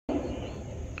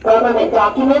government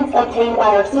documents obtained by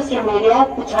our sister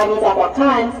media, the Chinese Epoch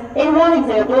Times. In one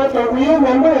example, the real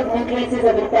number of new cases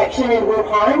of infection in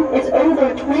Wuhan is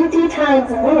over 20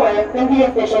 times more than the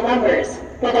official numbers.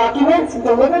 The documents,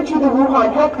 delivered to the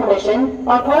Wuhan Health Commission,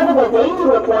 are part of a daily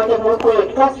report of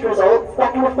nucleic test results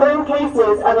that confirm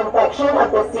cases of infection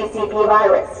of the CCP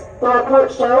virus. The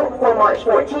reports show, for March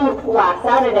 14th, last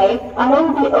Saturday,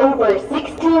 among the over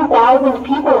 16,000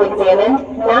 people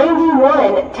examined,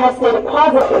 91 tested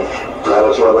positive. That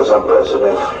was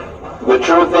unprecedented. The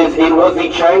truth is, it was the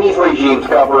Chinese regime's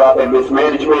cover-up and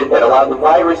mismanagement that allowed the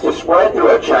virus to spread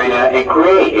throughout China and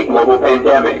create a global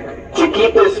pandemic. To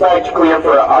keep this fact clear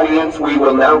for our audience, we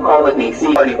will now call it the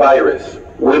CCP virus.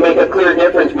 We make a clear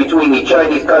difference between the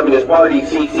Chinese Communist Party,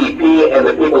 CCP, and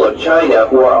the people of China,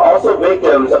 who are also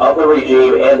victims of the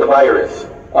regime and the virus.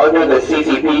 Under the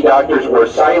CCP, doctors were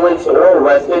silenced or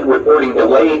arrested, reporting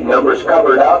delayed, numbers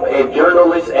covered up, and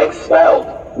journalists expelled.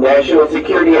 National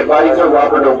Security Advisor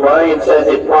Robert O'Brien says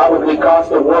it probably cost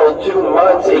the world 2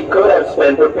 months it could have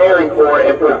spent preparing for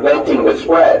and preventing the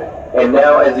spread. And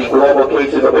now, as the global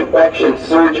cases of infection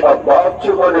surge above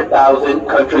 200,000,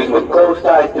 countries with close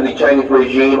ties to the Chinese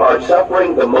regime are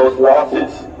suffering the most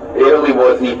losses. Italy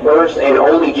was the first and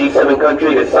only G7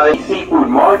 country to sign the seafood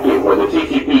market where the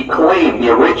CCP claimed the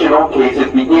original cases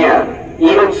began.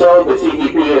 Even so, the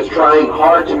CCP is trying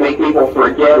hard to make people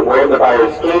forget where the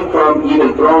virus came from,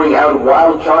 even throwing out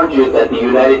wild charges that the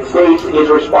United States is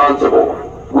responsible.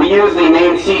 We use the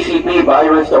name CCP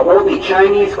virus to hold the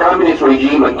Chinese Communist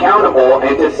regime accountable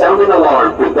and to sound an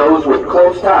alarm for those with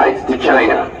close ties to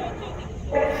China.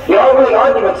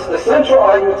 The central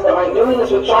arguments behind doing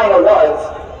this with China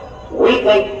was, we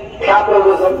think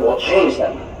capitalism will change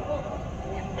them.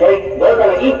 Okay? They're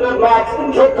going to eat Big Macs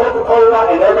and drink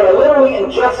Coca-Cola, and they're going to literally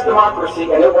ingest democracy,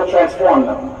 and it will transform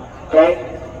them.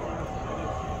 Okay?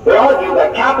 They argued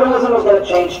that capitalism was going to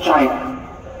change China.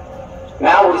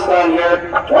 Now we stand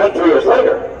here 23 years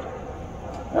later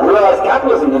and realize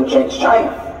capitalism didn't change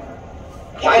China.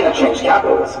 China changed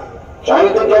capitalism.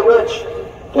 China did get rich.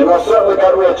 They most certainly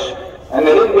got rich. And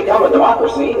they didn't become a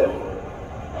democracy either.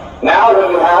 Now what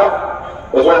you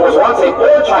have is what was once a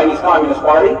poor Chinese Communist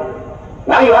Party.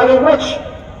 Now you have a rich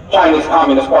Chinese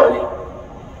Communist Party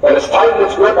that has tightened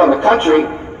its grip on the country,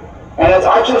 and it's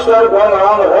actually started going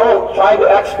around the world trying to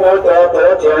export their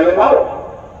authoritarian model.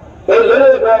 They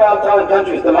literally go around telling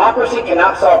countries democracy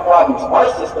cannot solve problems. Our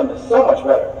system is so much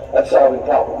better at solving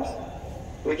problems.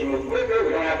 We can move quicker,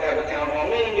 we don't have to have a town hall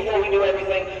meeting before we do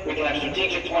everything, we can have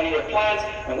strategic 20-year plans,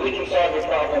 and we can solve your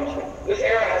problems. This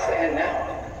era has to end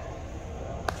now.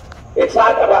 It's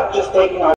not about just taking on